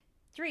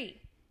3,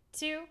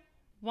 2,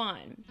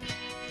 1.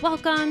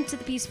 Welcome to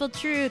The Peaceful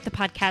Truth, the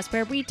podcast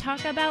where we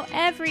talk about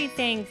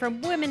everything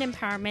from women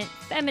empowerment,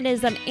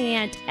 feminism,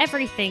 and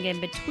everything in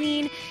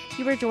between.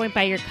 You are joined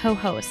by your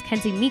co-hosts,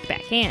 Kenzie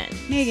Meekbeck and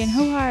Megan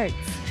Hoharts.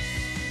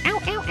 Ow,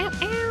 ow, ow,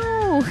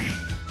 ow.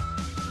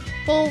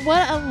 Well,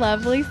 what a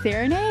lovely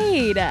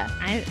serenade.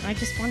 I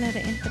just wanted to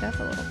amp it up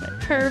a little bit.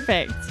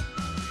 Perfect.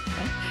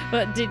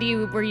 But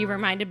were you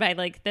reminded by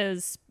like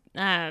those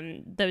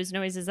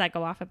noises that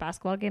go off at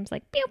basketball games,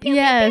 like pew pew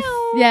Yes,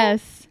 pew, pew?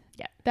 yes.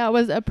 Yeah. That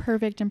was a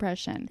perfect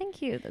impression. Thank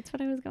you. That's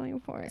what I was going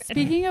for.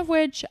 Speaking of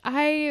which,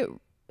 I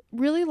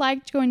really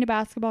liked going to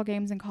basketball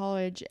games in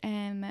college,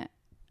 and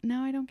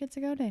now I don't get to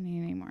go to any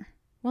anymore.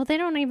 Well, they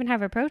don't even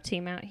have a pro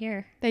team out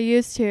here. They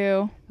used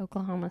to.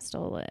 Oklahoma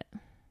stole it.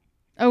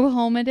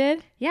 Oklahoma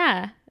did?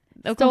 Yeah.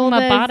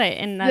 Oklahoma bought it,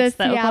 and that's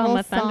the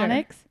Oklahoma Thunder.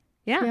 Sonics?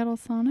 Yeah. Seattle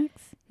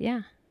Sonics?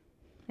 Yeah.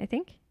 I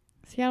think.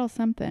 Seattle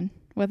something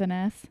with an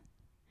S.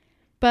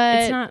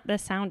 But it's not the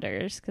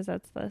Sounders, because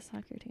that's the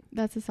soccer team.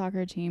 That's a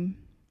soccer team.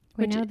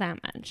 We know that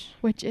much.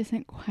 Which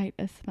isn't quite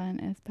as fun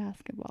as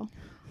basketball.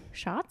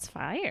 Shots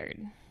fired.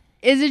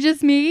 Is it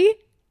just me?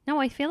 No,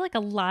 I feel like a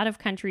lot of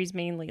countries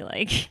mainly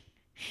like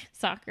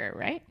soccer,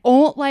 right?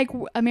 Oh, like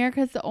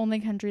America's the only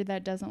country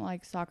that doesn't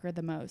like soccer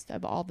the most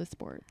of all the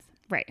sports.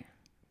 Right.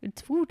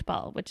 It's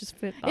football, which is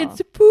football.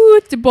 It's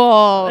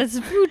football. It's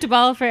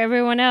football for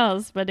everyone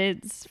else, but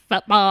it's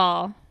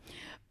football.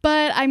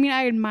 But I mean,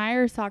 I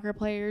admire soccer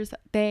players.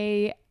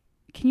 Can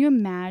you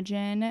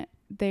imagine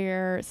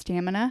their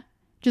stamina?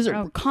 Just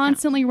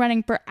constantly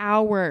running for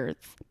hours.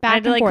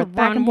 I'd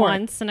run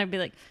once and I'd be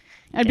like,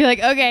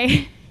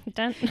 okay,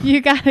 done.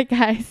 You got it,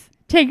 guys.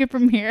 Take it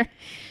from here.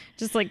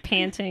 Just like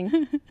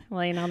panting,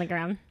 laying on the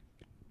ground.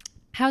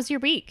 How's your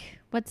week?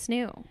 What's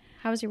new?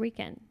 How was your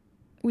weekend?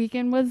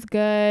 Weekend was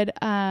good.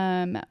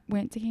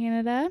 Went to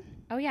Canada.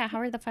 Oh yeah, how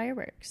are the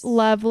fireworks?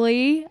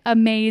 Lovely,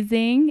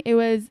 amazing. It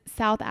was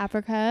South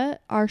Africa.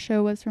 Our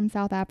show was from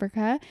South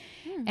Africa,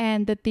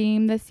 and the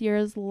theme this year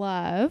is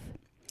love.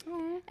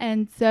 Aww.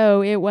 And so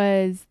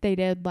they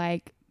did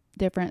like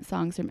different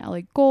songs from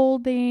Ellie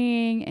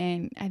Goulding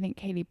and I think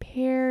Katy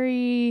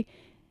Perry.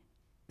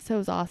 So it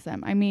was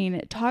awesome. I mean,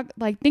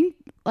 think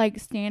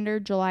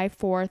standard July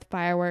 4th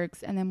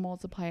fireworks and then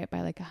multiply it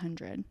by like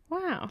 100.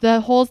 Wow.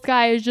 The whole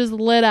sky is just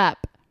lit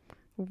up.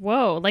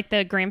 Whoa. Like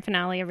the grand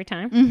finale every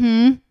time?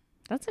 Mm-hmm.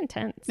 That's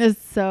intense.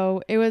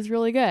 It was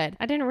really good.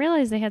 I didn't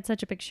realize they had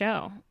such a big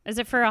show. Is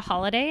it for a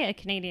holiday, a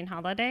Canadian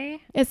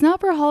holiday? It's not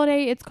for a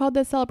holiday. It's called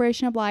the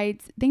Celebration of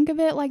Lights. Think of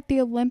it like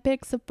the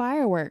Olympics of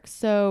fireworks.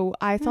 So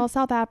I saw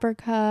South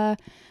Africa,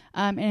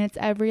 and it's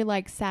every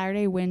like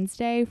Saturday,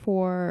 Wednesday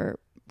for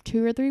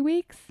 2 or 3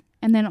 weeks,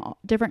 and then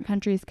different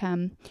countries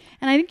come.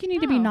 And I think you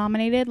need to be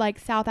nominated. Like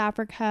South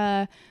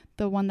Africa,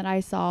 the one that I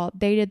saw,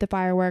 they did the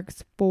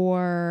fireworks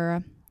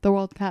for the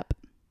World Cup.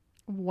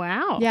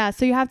 Wow. Yeah,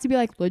 so you have to be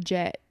like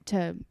legit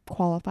to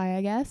qualify,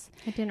 I guess.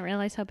 I didn't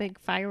realize how big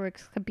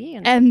fireworks could be.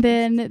 And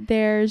then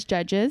there's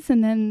judges,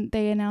 and then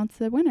they announce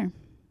the winner.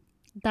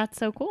 That's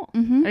so cool.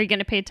 Mm-hmm. Are you going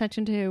to pay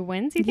attention to who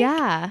wins, you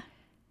think?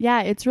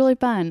 Yeah, it's really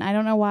fun. I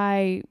don't know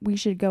why we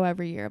should go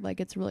every year. Like,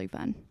 it's really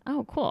fun.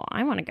 Oh, cool.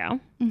 I want to go.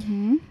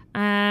 Mm-hmm.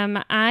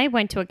 I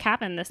went to a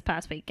cabin this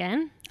past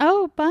weekend.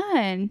 Oh,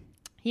 fun.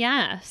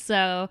 Yeah.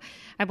 So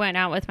I went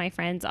out with my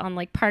friends on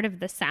like part of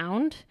the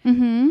Sound.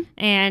 Mm-hmm.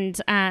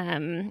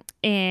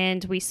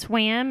 And we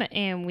swam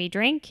and we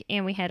drank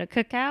and we had a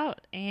cookout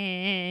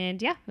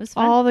and yeah, it was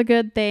fun. All the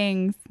good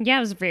things. Yeah, it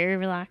was very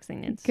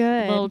relaxing. It's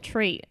good. A little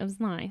treat. It was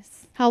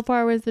nice. How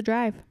far was the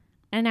drive?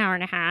 An hour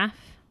and a half.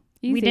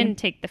 Easy. We didn't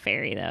take the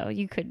ferry though.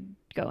 You could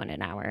go in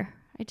an hour.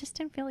 I just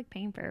didn't feel like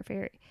paying for a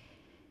ferry.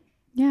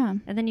 Yeah.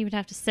 And then you would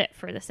have to sit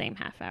for the same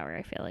half hour,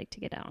 I feel like, to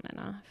get on and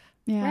off.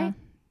 Yeah. Right?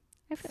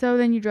 So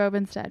then you drove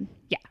instead.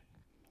 Yeah.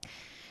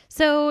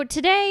 So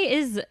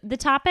the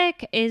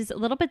topic is a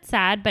little bit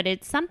sad, but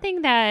it's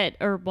something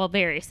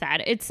very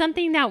sad. It's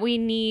something that we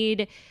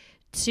need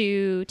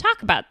to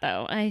talk about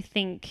though. I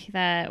think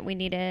that we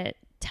need to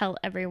tell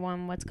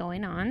everyone what's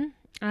going on.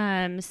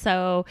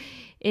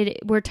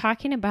 We're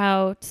talking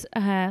about,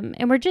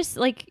 and we're just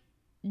like,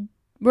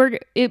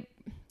 the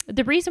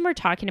reason we're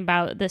talking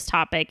about this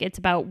topic, it's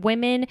about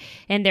women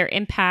and their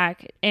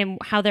impact and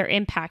how they're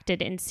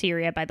impacted in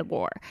Syria by the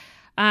war.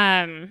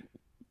 I'm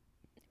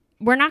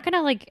not going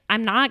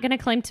to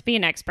claim to be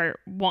an expert,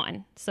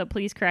 1, so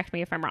please correct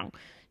me if I'm wrong.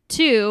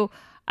 2,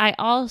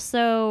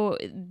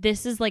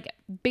 this is like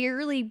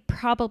barely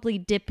probably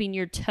dipping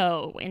your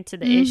toe into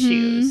the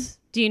issues.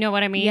 Do you know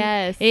what I mean?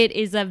 Yes. It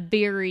is a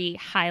very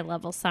high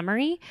level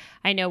summary.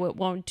 I know it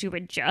won't do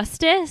it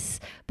justice,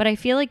 but I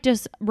feel like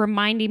just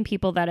reminding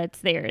people that it's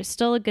there is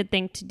still a good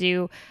thing to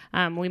do.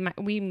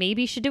 We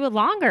maybe should do a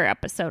longer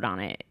episode on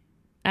it.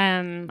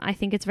 I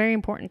think it's very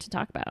important to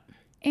talk about.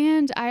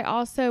 And I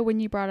also, when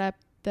you brought up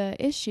the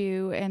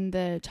issue and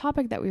the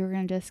topic that we were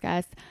going to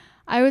discuss,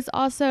 I was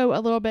also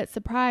a little bit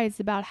surprised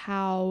about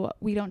how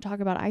we don't talk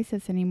about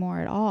ISIS anymore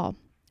at all.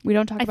 We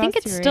don't talk about Syria. I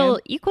think it's still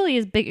equally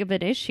as big of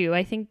an issue.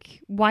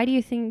 Why do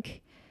you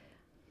think?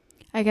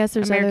 I guess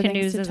there's American other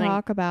things news to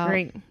talk about.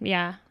 Great.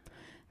 Yeah.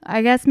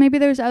 I guess maybe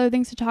there's other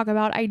things to talk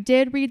about. I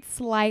did read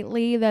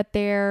slightly that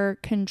their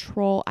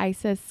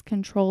ISIS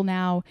control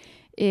now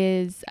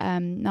is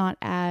not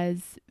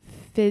as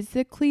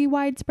physically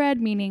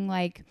widespread, meaning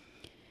like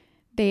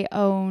they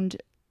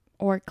owned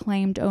or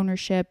claimed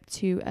ownership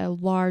to a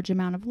large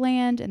amount of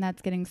land, and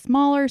that's getting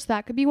smaller. So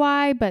that could be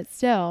why, but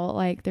still,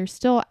 like, they're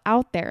still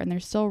out there and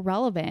they're still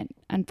relevant,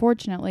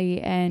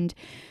 unfortunately. And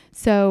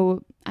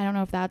so I don't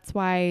know if that's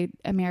why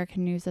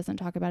American news doesn't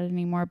talk about it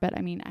anymore, but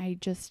I mean,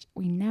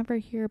 we never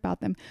hear about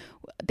them.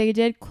 They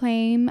did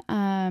claim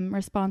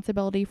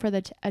responsibility for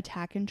the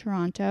attack in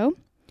Toronto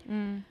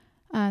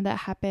that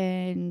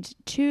happened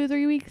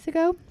 2-3 weeks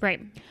ago.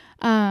 Right.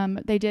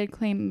 They did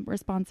claim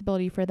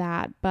responsibility for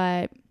that,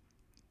 but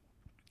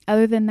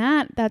other than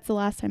that, that's the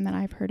last time that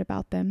I've heard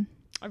about them.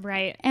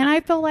 Right. And I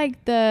feel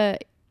like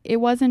it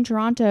was in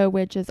Toronto,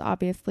 which is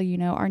obviously, you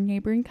know, our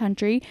neighboring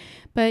country,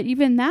 but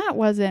even that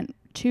wasn't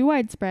too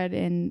widespread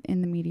in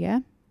the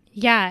media.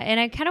 Yeah. And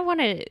I kind of want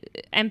to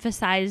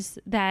emphasize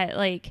that,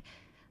 like,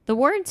 the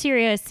war in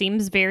Syria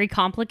seems very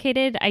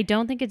complicated. I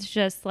don't think it's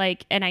just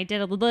like, and I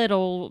did a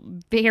little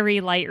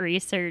very light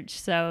research.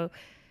 So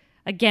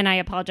again, I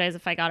apologize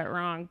if I got it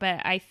wrong,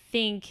 but I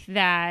think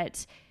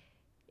that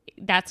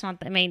that's not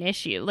the main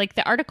issue. Like,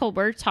 the article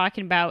we're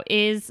talking about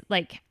is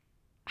like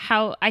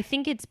how I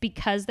think it's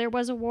because there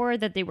was a war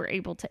that they were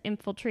able to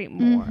infiltrate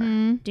more.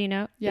 Mm-hmm. Do you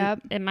know?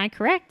 Yep. Am I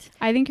correct?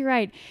 I think you're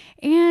right.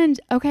 And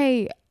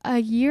okay, a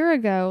year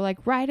ago, like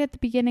right at the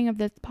beginning of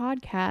this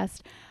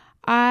podcast,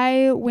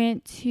 I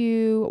went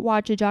to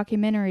watch a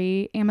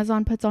documentary.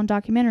 Amazon puts on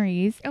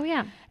documentaries. Oh,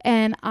 yeah.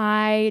 And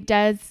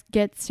Des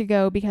gets to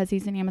go because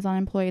he's an Amazon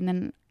employee, and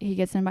then he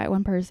gets to invite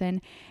one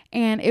person.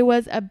 And it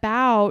was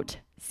about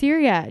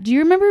Syria. Do you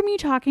remember me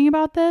talking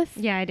about this?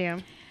 Yeah, I do.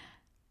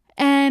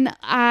 And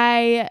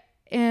I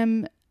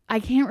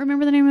can't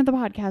remember the name of the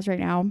podcast right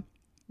now.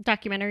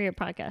 Documentary or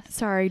podcast?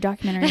 Sorry,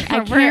 documentary.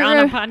 We're on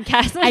a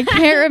podcast. I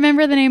can't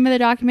remember the name of the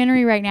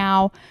documentary right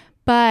now,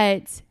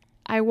 but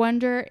I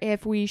wonder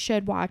if we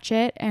should watch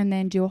it and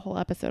then do a whole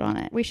episode on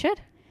it. We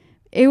should.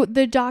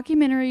 The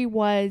documentary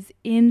was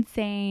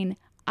insane,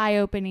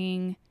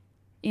 eye-opening,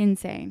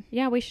 insane.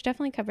 Yeah, we should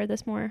definitely cover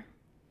this more.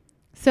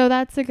 So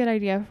that's a good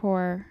idea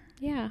for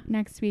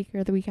next week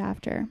or the week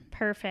after.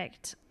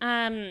 Perfect.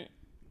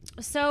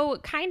 So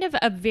kind of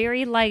a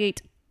very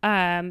light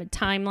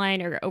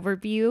timeline or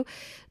overview.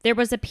 There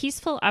was a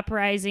peaceful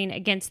uprising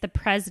against the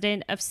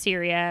president of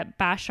Syria,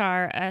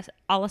 Bashar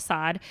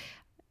al-Assad.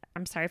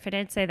 I'm sorry if I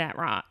didn't say that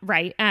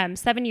right.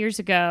 7 years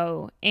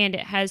ago, and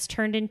it has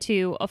turned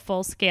into a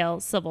full-scale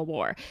civil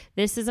war.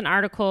 This is an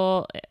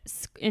article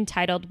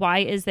entitled "Why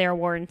Is There a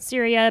War in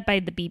Syria?" by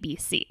the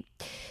BBC.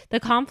 The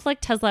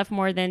conflict has left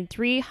more than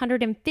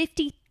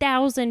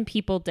 350,000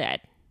 people dead,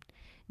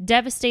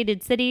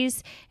 devastated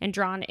cities, and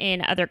drawn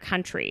in other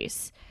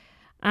countries.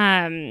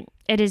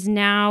 It is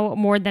now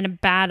more than a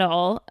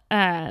battle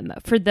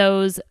for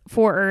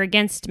or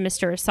against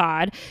Mr.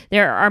 Assad.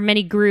 There are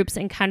many groups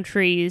and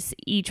countries,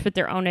 each with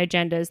their own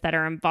agendas, that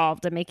are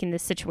involved in making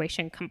this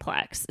situation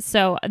complex.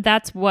 So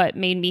that's what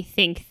made me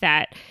think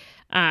that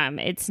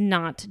it's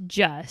not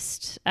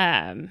just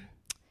ISIS.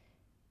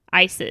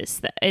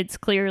 It's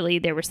clearly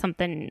there was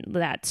something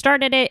that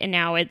started it, and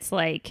now it's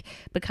like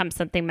become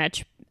something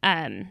much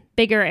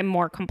bigger and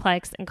more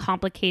complex and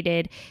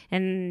complicated,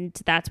 and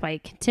that's why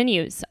it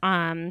continues.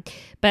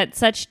 But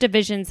such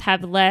divisions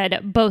have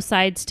led both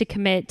sides to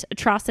commit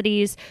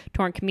atrocities,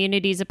 torn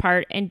communities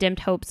apart, and dimmed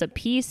hopes of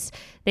peace.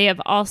 They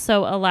have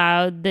also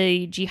allowed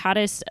the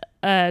jihadist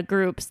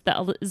groups,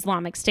 the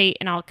Islamic State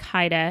and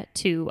Al-Qaeda,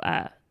 to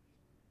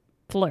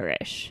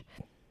flourish.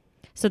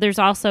 So there's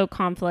also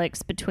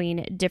conflicts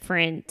between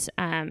different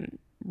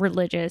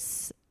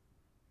religious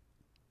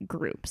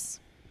groups.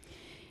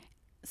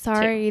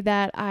 Sorry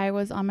that I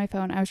was on my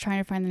phone. I was trying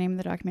to find the name of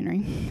the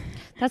documentary.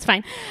 That's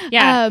fine.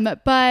 Yeah.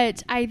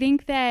 But I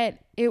think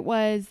that it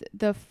was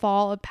the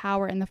fall of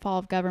power and the fall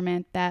of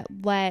government that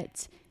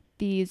let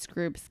these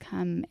groups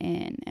come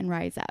in and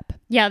rise up.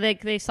 Yeah,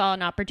 they saw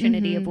an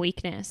opportunity of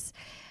weakness.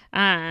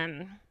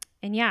 So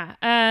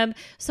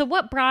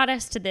what brought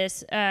us to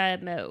this?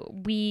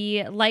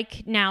 We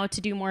like now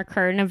to do more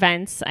current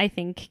events, I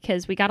think,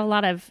 because we got a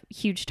lot of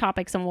huge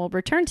topics, and we'll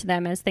return to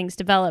them as things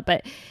develop,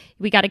 but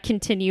we got to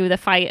continue the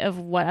fight of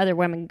what other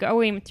women are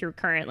going through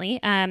currently.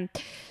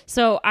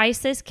 So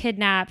ISIS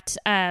kidnapped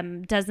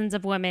dozens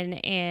of women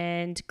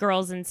and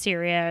girls in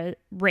Syria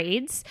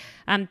raids,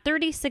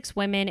 36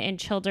 women and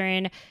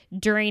children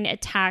during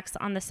attacks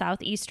on the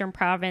southeastern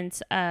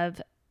province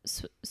of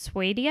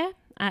Sweda.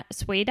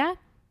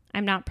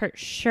 I'm not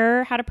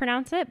sure how to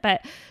pronounce it,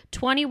 but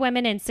 20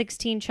 women and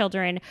 16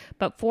 children,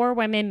 but 4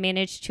 women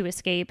managed to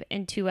escape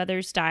and 2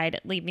 others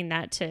died, leaving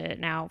that to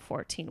now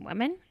 14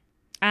 women.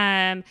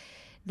 The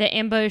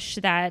ambush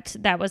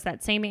that was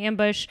that same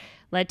ambush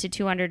led to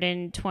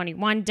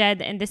 221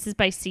 dead, and this is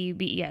by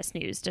CBS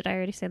News. Did I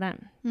already say that?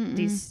 Mm-mm.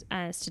 These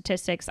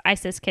statistics.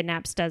 ISIS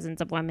kidnaps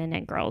dozens of women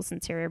and girls in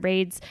Syria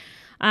raids.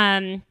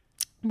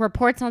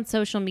 Reports on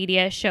social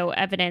media show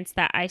evidence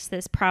that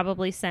ISIS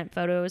probably sent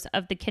photos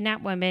of the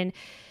kidnapped women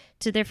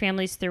to their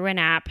families through an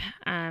app,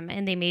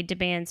 and they made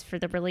demands for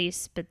the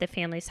release, but the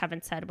families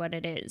haven't said what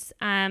it is.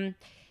 And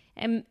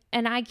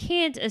I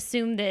can't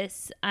assume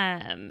this,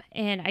 and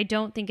I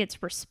don't think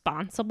it's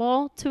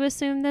responsible to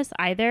assume this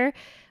either.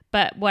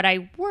 But what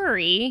I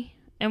worry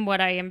and what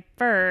I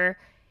infer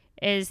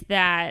is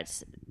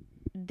that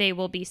they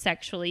will be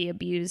sexually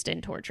abused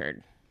and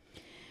tortured.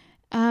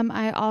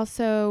 I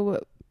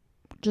also,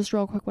 just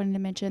real quick, wanted to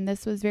mention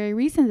this was very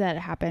recent that it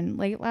happened,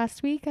 late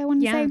last week, I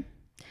want to say.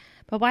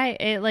 But why?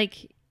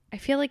 I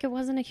feel like it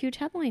wasn't a huge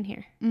headline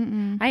here.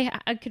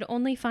 I could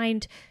only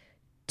find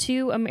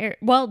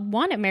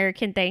one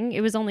American thing.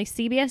 It was only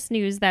CBS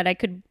News that I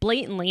could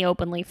blatantly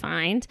openly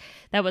find.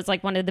 That was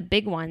like one of the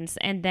big ones.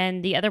 And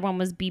then the other one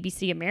was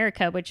BBC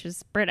America, which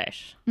is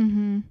British.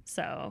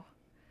 So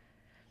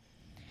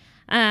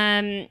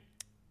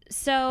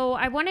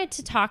I wanted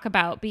to talk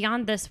about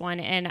beyond this one.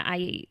 And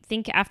I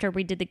think after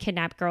we did the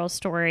kidnapped girl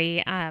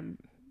story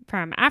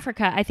from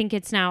Africa, I think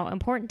it's now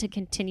important to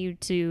continue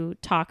to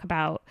talk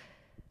about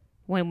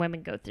when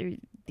women go through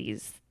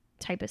these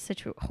type of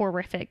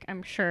horrific,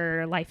 I'm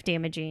sure,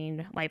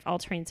 life-damaging,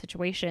 life-altering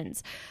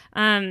situations.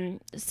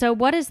 So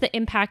what is the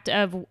impact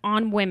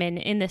on women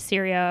in the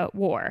Syria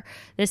war?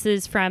 This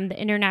is from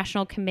the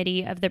International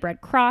Committee of the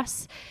Red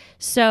Cross.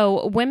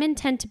 So women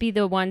tend to be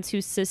the ones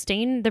who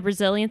sustain the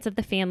resilience of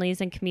the families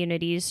and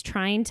communities,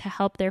 trying to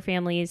help their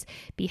families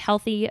be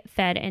healthy,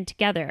 fed, and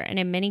together. And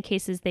in many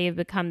cases, they have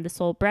become the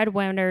sole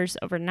breadwinners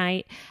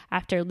overnight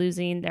after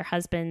losing their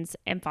husbands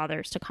and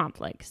fathers to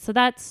conflict. So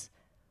that's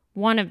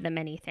one of the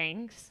many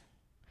things.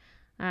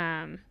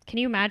 Can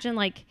you imagine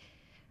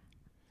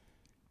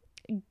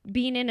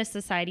being in a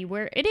society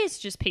where it is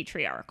just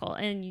patriarchal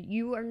and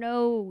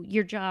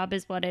your job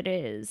is what it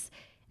is,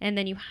 and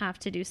then you have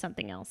to do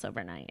something else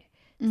overnight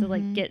to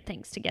get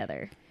things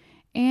together.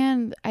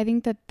 And I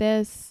think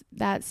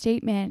that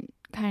statement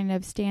kind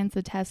of stands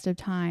the test of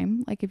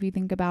time. Like if you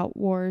think about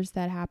wars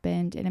that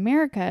happened in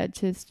America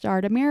to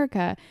start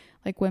America,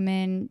 like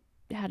women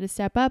had to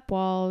step up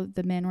while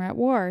the men were at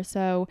war.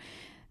 So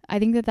I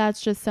think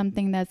that's just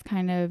something that's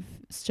kind of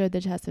stood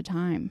the test of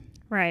time.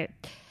 Right.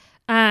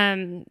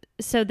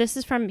 So this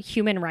is from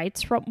Human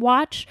Rights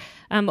Watch.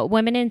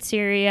 Women in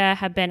Syria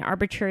have been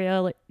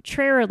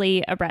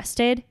arbitrarily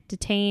arrested,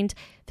 detained,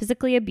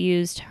 physically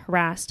abused,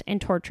 harassed,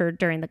 and tortured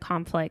during the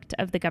conflict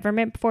of the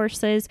government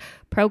forces,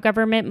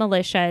 pro-government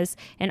militias,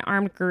 and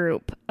armed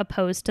group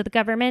opposed to the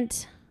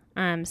government.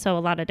 So a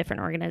lot of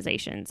different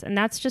organizations. And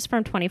that's just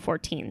from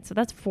 2014. So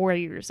that's 4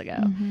 years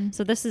ago.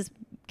 So this is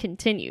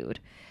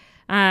continued.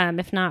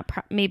 If not,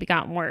 maybe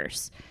gotten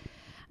worse.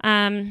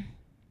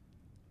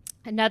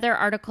 Another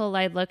article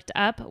I looked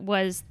up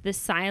was The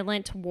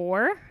Silent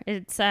War.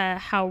 It's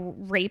how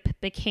rape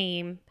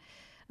became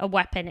a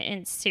weapon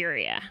in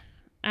Syria.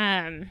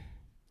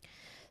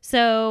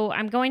 So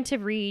I'm going to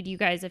read you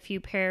guys a few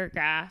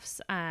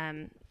paragraphs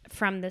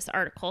from this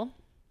article.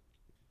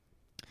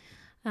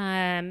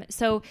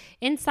 So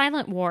in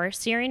Silent War,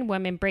 Syrian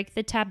women break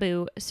the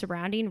taboo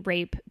surrounding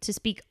rape to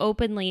speak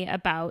openly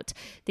about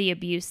the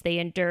abuse they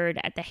endured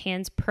at the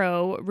hands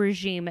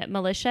pro-regime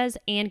militias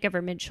and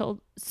government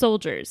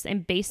soldiers.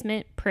 In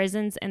basement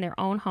prisons and their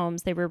own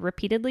homes, they were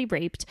repeatedly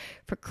raped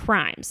for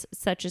crimes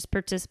such as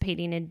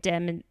participating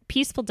in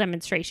peaceful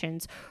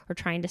demonstrations or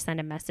trying to send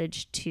a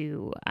message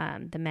to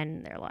the men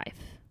in their life.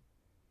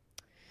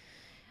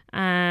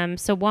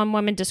 So one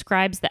woman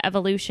describes the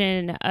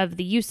evolution of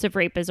the use of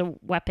rape as a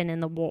weapon in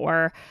the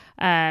war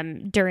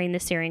during the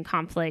Syrian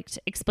conflict,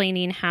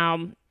 explaining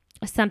how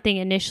something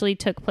initially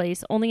took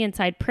place only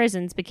inside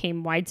prisons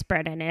became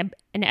widespread and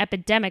an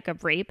epidemic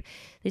of rape.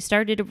 They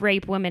started to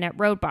rape women at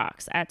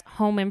roadblocks, at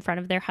home in front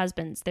of their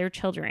husbands, their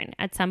children.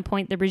 At some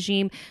point, the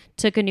regime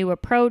took a new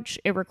approach.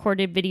 It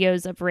recorded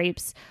videos of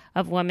rapes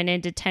of women in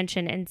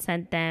detention and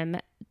sent them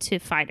to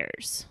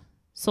fighters.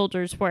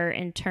 Soldiers were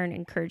in turn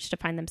encouraged to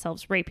find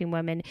themselves raping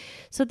women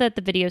so that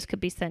the videos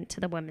could be sent to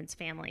the women's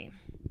family.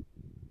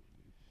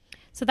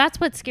 So that's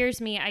what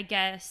scares me, I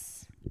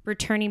guess,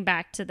 returning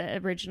back to the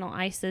original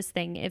ISIS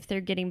thing. If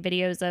they're getting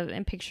videos of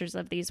and pictures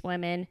of these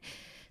women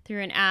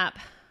through an app,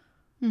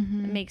 it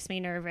makes me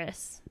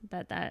nervous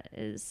that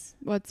is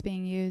what's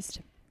being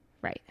used.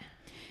 Right.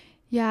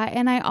 Yeah,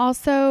 and I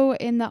also,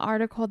 in the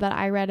article that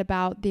I read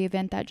about the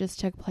event that just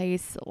took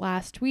place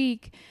last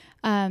week,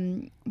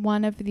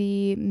 one of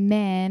the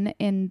men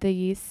in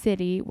the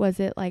city, was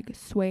it like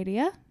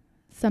Swadia?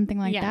 Something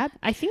like that.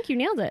 I think you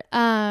nailed it.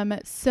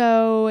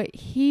 So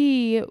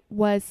he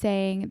was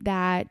saying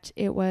that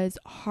it was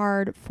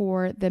hard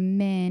for the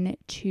men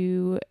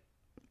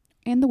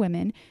and the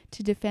women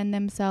to defend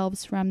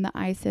themselves from the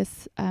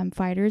ISIS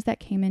fighters that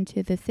came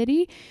into the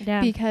city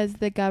because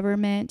the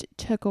government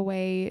took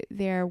away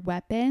their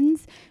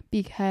weapons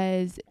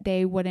because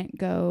they wouldn't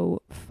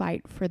go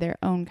fight for their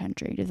own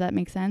country. Does that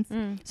make sense?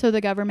 So the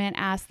government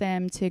asked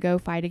them to go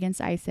fight against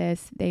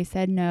ISIS. They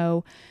said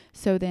no.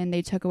 So then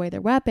they took away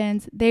their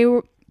weapons.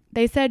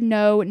 They said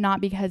no,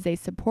 not because they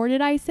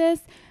supported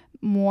ISIS,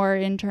 more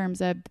in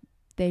terms of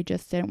they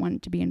just didn't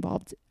want to be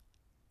involved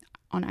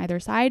on either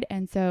side.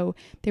 And so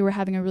they were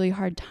having a really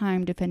hard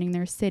time defending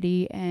their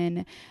city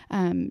and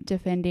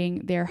defending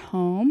their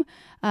home.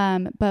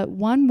 But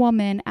one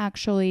woman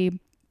actually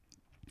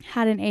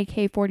had an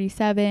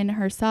AK-47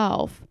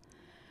 herself,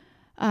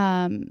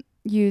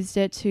 used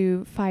it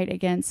to fight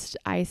against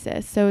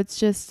ISIS. So it's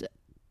just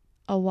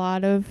a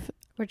lot of...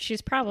 Which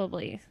she's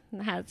probably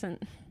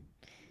hasn't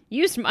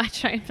used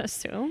much, I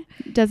assume.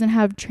 Doesn't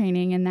have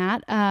training in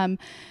that.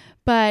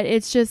 But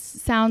it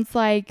just sounds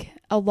like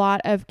a lot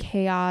of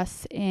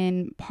chaos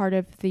in part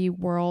of the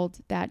world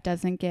that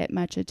doesn't get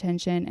much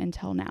attention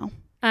until now.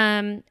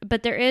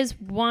 But there is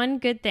one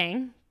good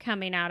thing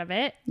coming out of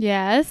it.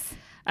 Yes.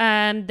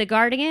 The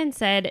Guardian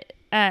said,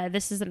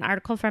 this is an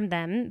article from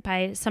them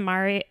by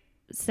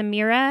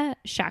Samira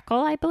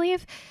Shackle, I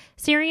believe,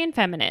 Syrian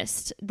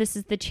feminist. This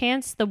is the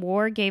chance the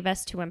war gave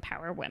us to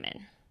empower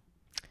women.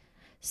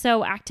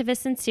 So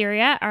activists in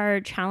Syria are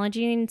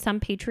challenging some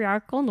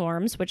patriarchal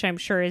norms, which I'm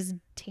sure is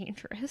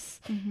dangerous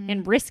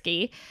and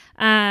risky,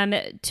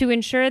 to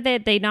ensure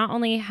that they not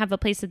only have a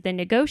place at the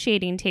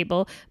negotiating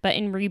table, but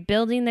in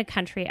rebuilding the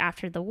country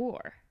after the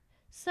war.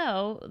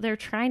 So they're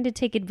trying to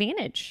take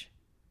advantage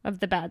of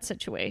the bad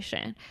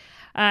situation.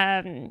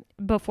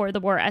 Before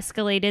the war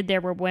escalated, there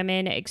were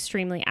women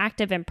extremely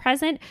active and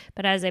present,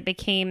 but as it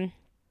became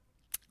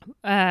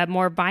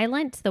more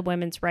violent, the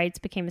women's rights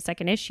became a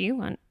second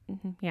issue. But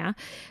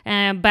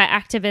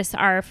activists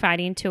are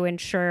fighting to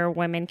ensure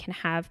women can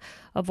have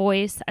a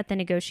voice at the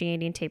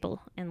negotiating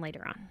table and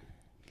later on.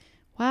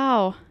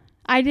 Wow.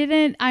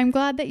 I'm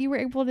glad that you were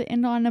able to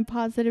end on a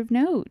positive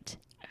note.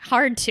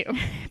 Hard to.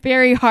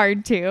 Very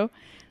hard to.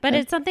 But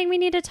it's something we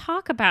need to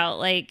talk about.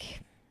 Like,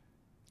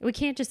 we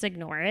can't just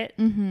ignore it.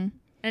 Mm-hmm.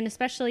 And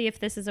especially if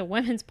this is a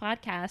women's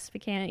podcast, we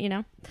can't,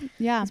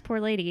 Yeah. These poor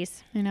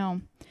ladies. I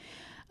know.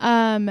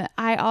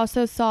 I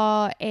also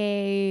saw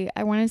I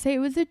want to say it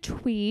was a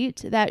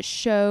tweet that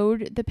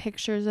showed the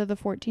pictures of the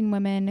 14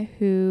 women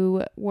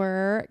who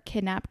were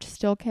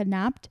still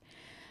kidnapped,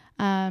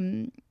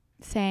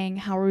 saying,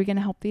 how are we going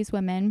to help these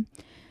women?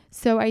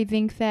 So I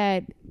think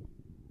that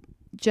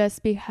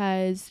just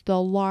because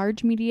the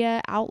large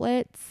media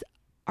outlets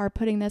are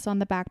putting this on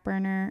the back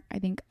burner, I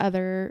think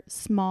other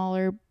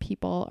smaller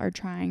people are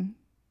trying,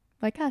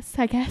 like us,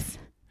 I guess.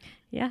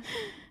 Yeah.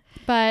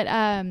 But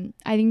I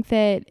think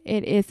that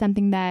it is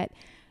something that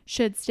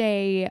should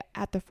stay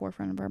at the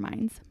forefront of our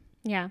minds.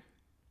 Yeah,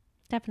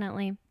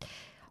 definitely.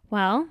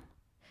 Well,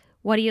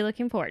 what are you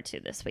looking forward to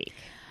this week?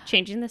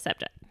 Changing the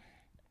subject.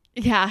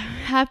 Yeah,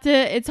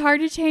 it's hard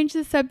to change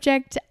the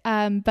subject, but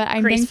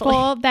I'm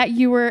thankful that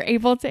you were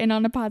able to end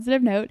on a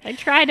positive note. I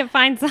tried to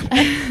find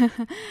something.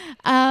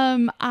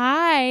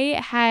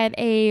 I had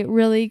a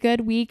really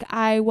good week.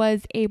 I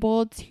was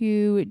able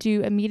to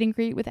do a meet and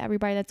greet with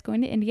everybody that's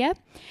going to India.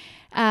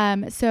 Are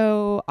you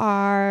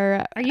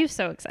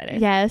so excited?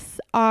 Yes.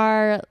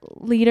 Our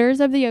leaders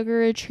of the yoga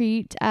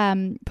retreat,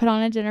 put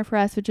on a dinner for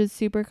us, which was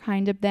super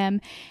kind of them.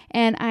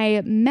 And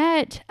I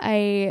met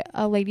a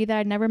lady that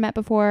I'd never met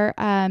before.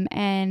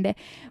 And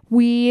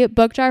we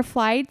booked our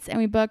flights and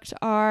we booked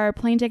our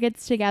plane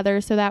tickets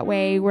together. So that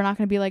way we're not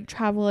going to be like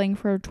traveling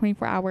for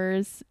 24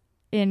 hours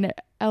in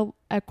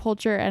a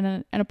culture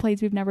and a place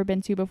we've never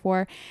been to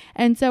before.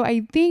 And so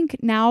I think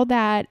now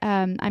that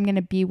I'm going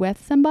to be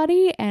with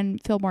somebody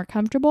and feel more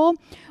comfortable,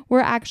 we're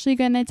actually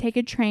going to take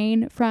a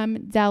train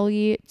from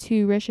Delhi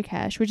to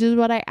Rishikesh, which is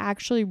what I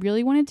actually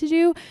really wanted to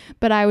do,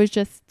 but I was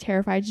just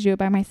terrified to do it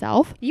by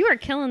myself. You are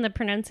killing the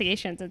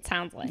pronunciations, it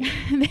sounds like.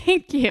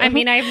 Thank you. I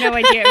mean, I have no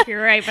idea if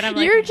you're right, but I'm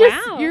like,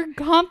 wow. You're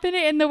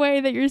confident in the way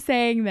that you're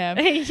saying them.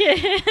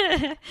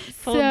 Yeah.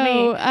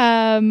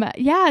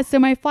 So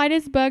my flight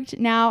is booked.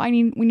 Now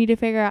we need to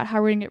figure out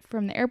how we're going to get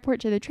from the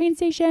airport to the train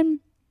station.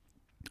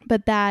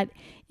 But that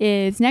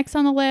is next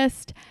on the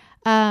list.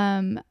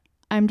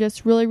 I'm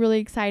just really, really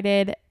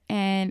excited,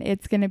 and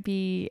it's going to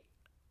be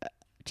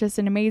just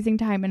an amazing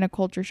time and a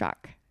culture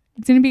shock.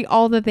 It's going to be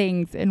all the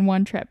things in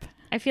one trip.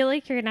 I feel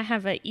like you're going to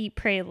have a eat,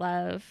 pray,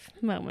 love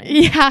moment.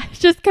 Yeah,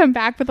 just come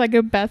back with like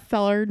a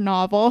bestseller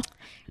novel.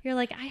 You're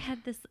like, I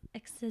had this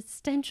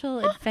existential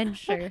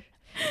adventure.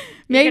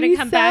 Maybe you're going to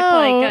come back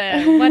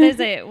like, what is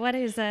it? What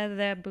is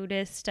the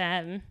Buddhist,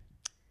 I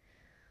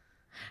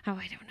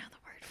don't know the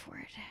word for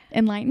it.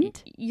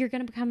 Enlightened? You're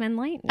going to become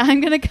enlightened.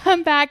 I'm going to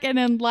come back an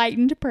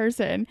enlightened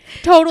person.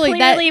 Totally.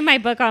 Clearly my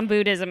book on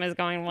Buddhism is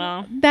going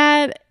well.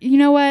 You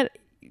know what?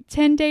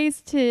 10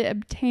 days to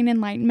obtain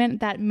enlightenment,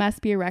 that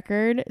must be a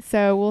record.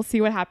 So we'll see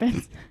what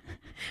happens.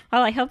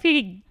 Well, I hope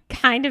you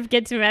kind of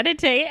get to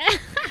meditate.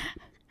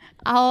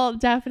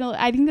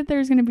 I think that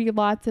there's going to be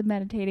lots of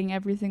meditating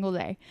every single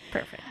day.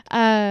 Perfect.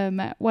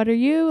 What are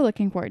you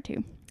looking forward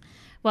to?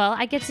 Well,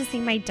 I get to see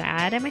my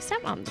dad and my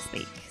stepmom this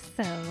week.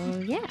 So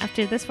yeah,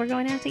 after this, we're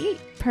going out to eat.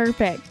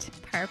 Perfect.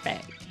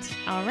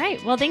 All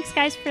right. Well, thanks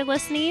guys for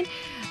listening.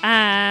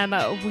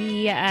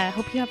 We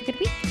hope you have a good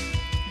week.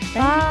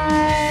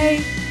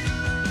 Bye.